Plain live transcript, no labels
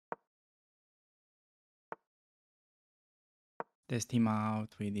test him out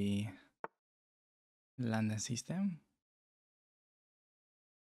with the London system.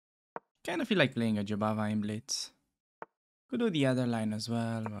 Kind of feel like playing a Jobava in Blitz. Could do the other line as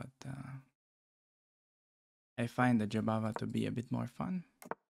well, but I find the Jobava to be a bit more fun.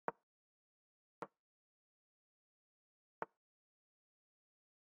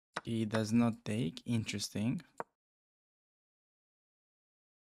 He does not take. Interesting.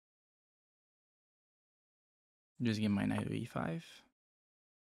 Just give my knight to e5.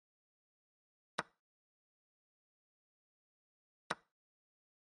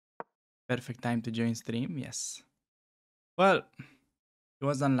 Perfect time to join stream, yes. Well, it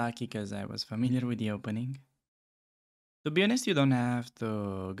was unlucky because I was familiar with the opening. To be honest, you don't have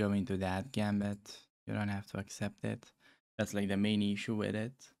to go into that gambit. You don't have to accept it. That's like the main issue with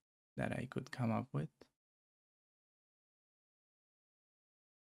it that I could come up with.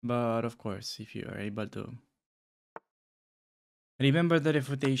 But of course, if you are able to remember the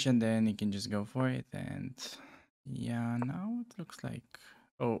refutation, then you can just go for it. And yeah, now it looks like...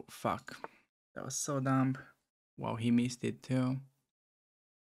 Oh, fuck. That was so dumb. Wow, he missed it too.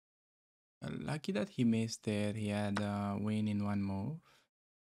 Lucky that he missed it. He had a win in one move.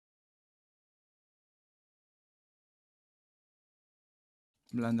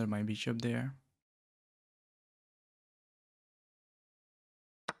 Blunder my bishop there.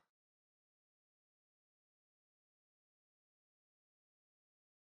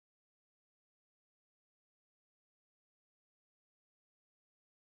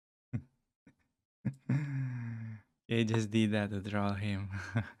 I just did that to draw him.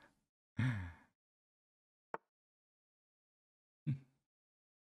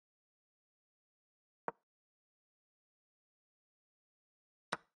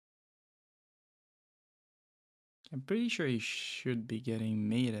 I'm pretty sure he should be getting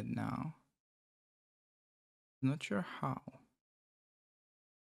mated now. Not sure how.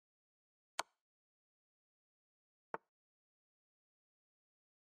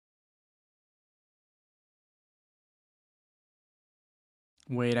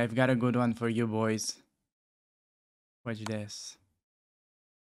 Wait, I've got a good one for you boys. Watch this.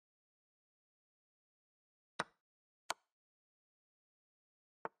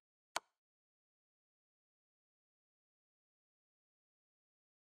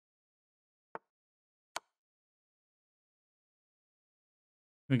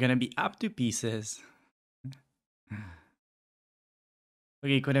 We're gonna be up to pieces.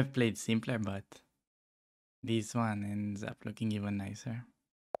 Okay, could have played simpler, but this one ends up looking even nicer.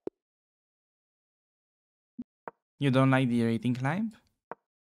 You don't like the rating climb?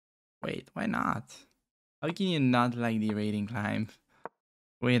 Wait, why not? How can you not like the rating climb?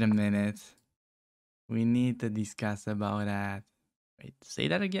 Wait a minute. We need to discuss about that. Wait, say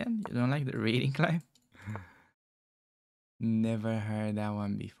that again? You don't like the rating climb? Never heard that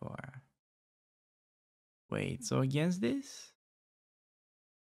one before. Wait, so against this?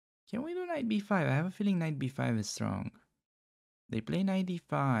 Can we do knight b5? I have a feeling knight b5 is strong. They play knight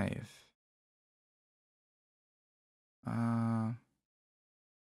d5.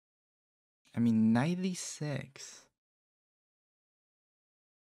 I mean, knight d6.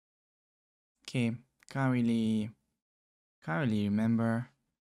 Okay, can't really remember.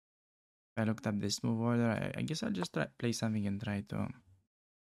 If I looked up this move order, I guess I'll just play something and try to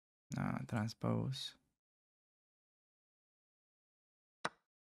transpose.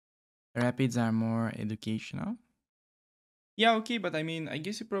 Rapids are more educational. Yeah, okay, but I mean, I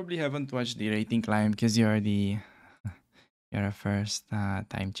guess you probably haven't watched the rating climb because you're you're a first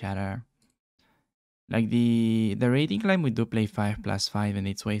time chatter. Like the rating climb, we do play 5+5 and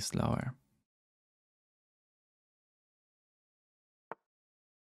it's way slower.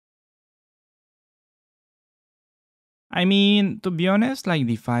 I mean, to be honest, like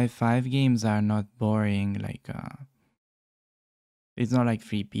the 5-5 games are not boring. Like it's not like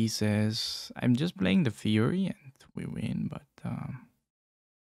 3 pieces. I'm just playing the Fury and we win, but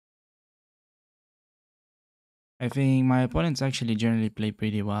I think my opponents actually generally play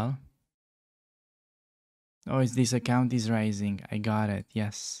pretty well. Oh, is this account is rising? I got it.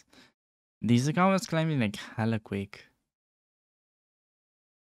 Yes, this account was climbing like hella quick.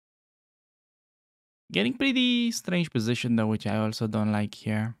 Getting pretty strange position though, which I also don't like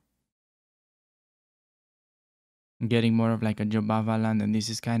here. Getting more of like a Jobava London. This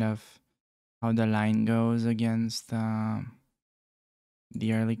is kind of how the line goes against the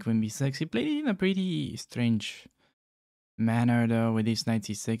early Queen b6. He played it in a pretty strange manner though with this knight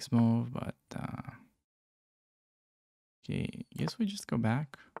c6 move, but okay, guess we just go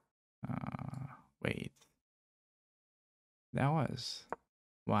back. Wait, that was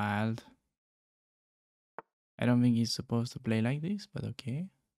wild. I don't think he's supposed to play like this, but okay.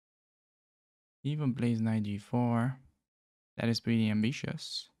 He even plays knight g4. That is pretty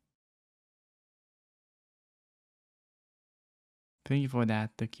ambitious. Thank you for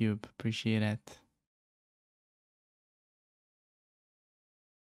that, the cube. Appreciate it.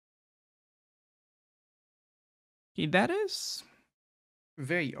 Okay, that is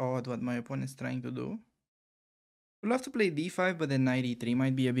very odd what my opponent's trying to do. Would love to play d5, but then knight e3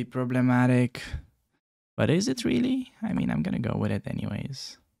 might be a bit problematic. But is it really? I mean, I'm gonna go with it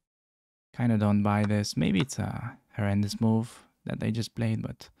anyways. Kinda don't buy this. Maybe it's a horrendous move that they just played,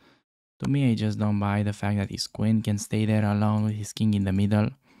 but to me, I just don't buy the fact that his queen can stay there alone with his king in the middle.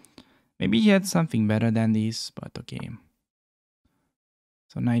 Maybe he had something better than this, but okay.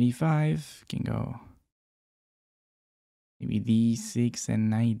 So 95 can go maybe d6 and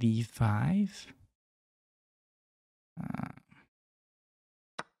knight d5.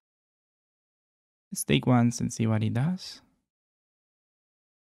 Let's take once and see what he does.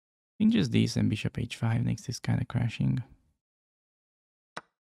 I think just this and bishop h5 next is kind of crashing.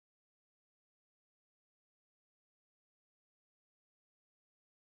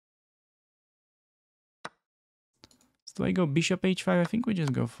 So do I go bishop h5? I think we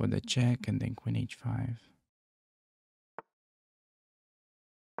just go for the check and then queen h5.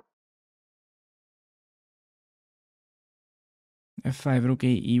 f5, rook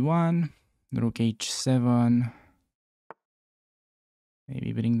a e1, rook h7.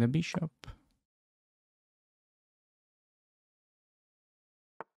 Maybe bring the bishop.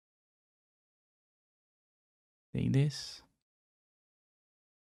 Take this.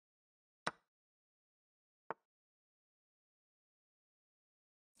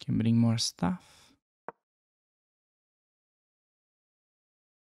 Can bring more stuff.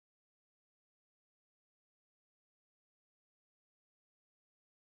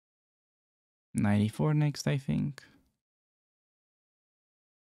 Knight e4 next, I think.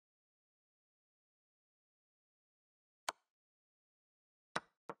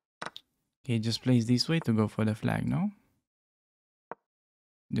 Okay, just plays this way to go for the flag, no?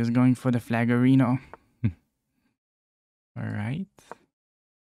 Just going for the flagarino. Alright.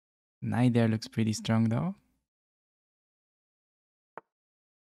 Knight there looks pretty strong though.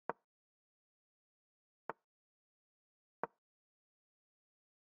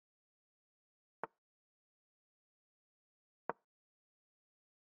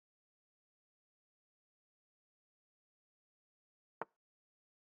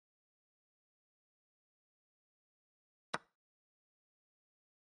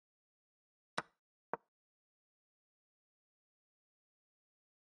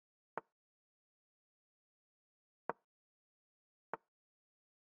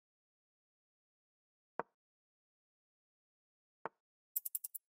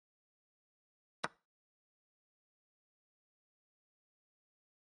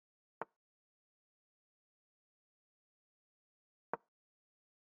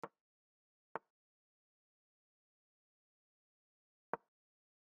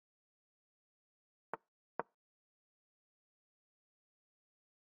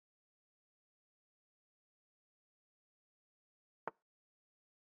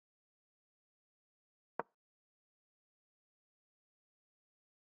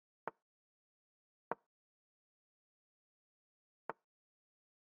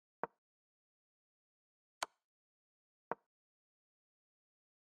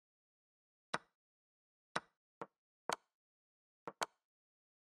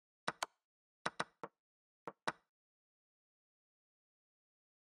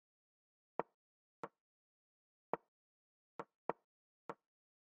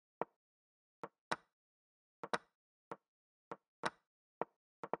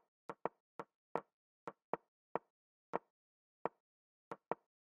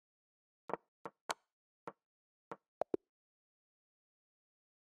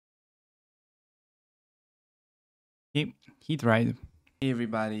 He tried. Hey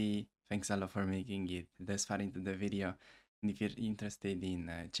everybody, thanks a lot for making it this far into the video. And if you're interested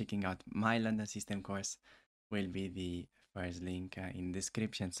in checking out my London system course, will be the first link in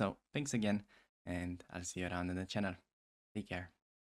description. So thanks again, and I'll see you around on the channel. Take care.